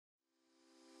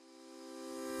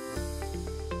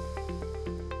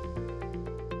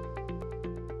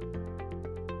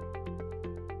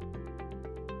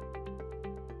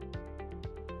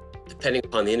depending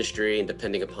upon the industry and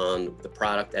depending upon the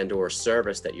product and or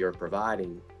service that you're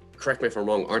providing, correct me if I'm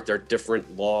wrong, aren't there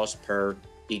different laws per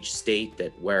each state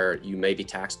that where you may be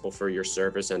taxable for your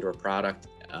service and or product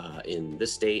in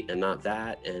this state and not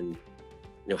that? And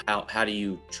how do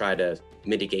you try to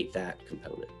mitigate that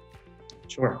component?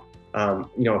 Sure. A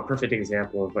perfect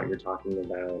example of what you're talking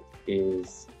about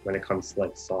is when it comes to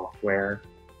like software,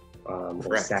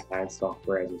 or SaaS,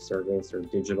 software as a service, or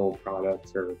digital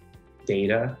products or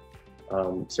data.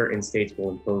 Certain states will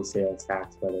impose sales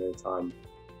tax, whether it's on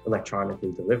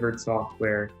electronically delivered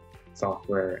software,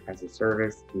 software as a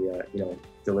service via,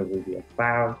 delivery via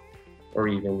cloud, or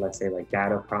even let's say like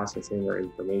data processing or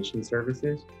information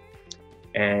services.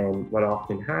 And what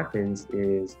often happens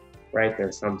is, right,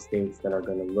 there's some states that are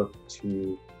going to look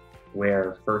to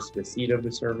where first receipt of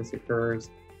the service occurs.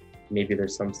 Maybe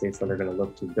there's some states that are going to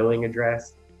look to billing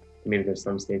address. Maybe there's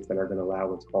some states that are going to allow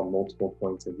what's called multiple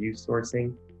points of use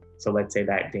sourcing. So let's say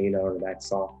that data or that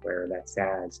software, that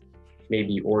SaaS, may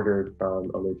be ordered from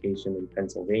a location in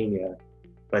Pennsylvania,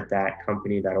 but that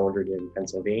company that ordered it in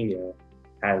Pennsylvania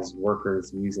has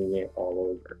workers using it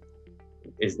all over.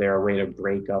 Is there a way to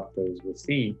break up those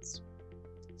receipts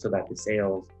so that the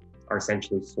sales are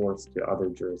essentially sourced to other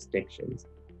jurisdictions?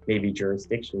 Maybe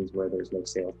jurisdictions where there's no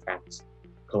sales tax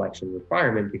collection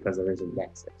requirement because there isn't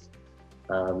nexus.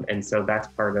 And so that's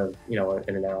part of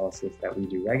an analysis that we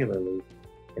do regularly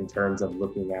in terms of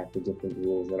looking at the different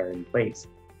rules that are in place.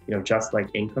 Just like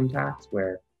income tax,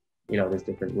 where there's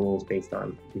different rules based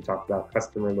on, we talked about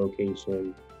customer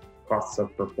location, costs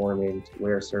of performance,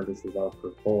 where services are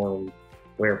performed,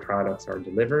 where products are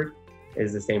delivered,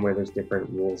 is the same way there's different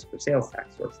rules for sales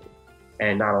tax sourcing.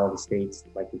 And not all the states,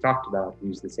 like we talked about,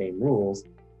 use the same rules.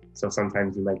 So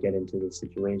sometimes you might get into the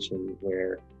situation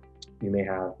where you may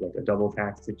have like a double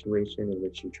tax situation in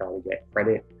which you try to get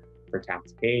credit for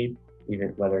tax paid, even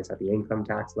whether it's at the income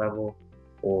tax level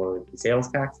or the sales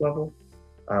tax level.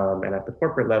 And at the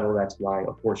corporate level, that's why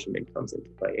apportionment comes into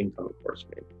play, income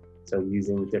apportionment. So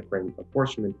using different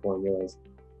apportionment formulas,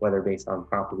 whether based on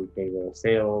property payroll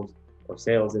sales or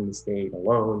sales in the state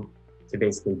alone, to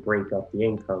basically break up the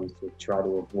incomes to try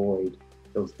to avoid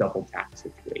those double tax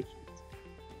situations.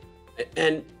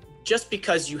 And just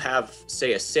because you have,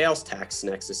 say, a sales tax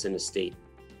nexus in a state,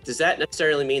 does that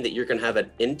necessarily mean that you're going to have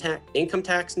an income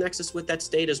tax nexus with that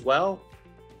state as well?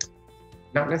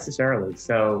 Not necessarily.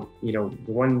 So, the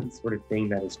one sort of thing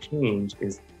that has changed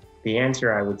is the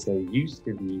answer, I would say, used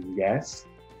to be yes,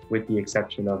 with the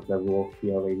exception of the Rule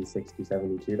PL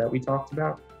 86-72 that we talked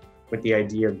about, with the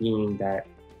idea being that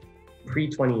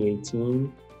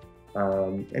pre-2018,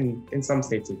 and in some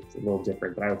states it's a little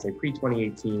different, but I would say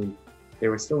pre-2018,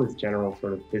 there was still this general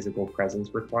sort of physical presence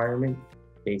requirement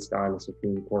based on a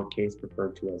Supreme Court case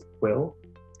referred to as Quill.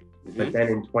 Mm-hmm. But then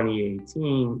in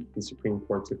 2018, the Supreme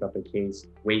Court took up a case,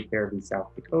 Wayfair v.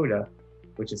 South Dakota,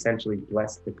 which essentially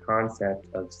blessed the concept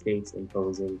of states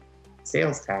imposing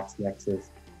sales tax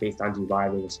nexus based on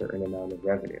deriving a certain amount of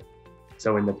revenue.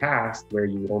 So in the past, where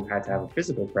you don't have to have a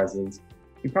physical presence,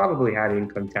 you probably had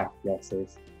income tax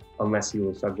nexus unless you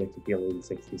were subject to PL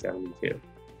 86-72.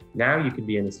 Now you could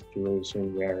be in a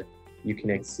situation where you can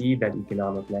exceed that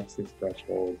economic nexus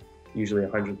threshold, usually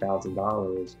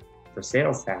 $100,000 for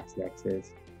sales tax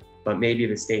nexus, but maybe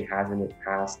the state hasn't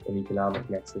passed an economic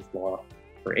nexus law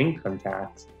for income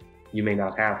tax, you may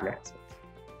not have nexus.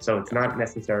 So it's not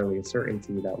necessarily a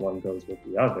certainty that one goes with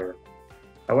the other.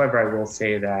 However, I will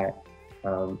say that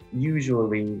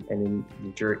usually, and in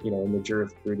the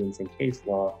jurisprudence and case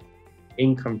law,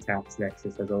 income tax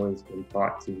nexus has always been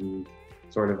thought to be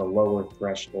sort of a lower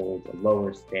threshold, a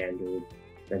lower standard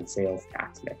than sales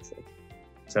tax nexus.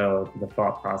 So the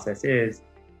thought process is,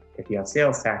 if you have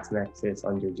sales tax nexus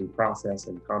under due process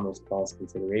and commerce clause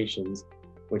considerations,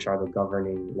 which are the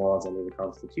governing laws under the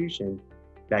Constitution,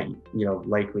 that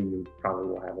likely you probably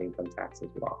will have income tax as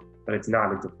well. But it's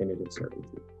not a definitive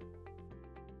certainty.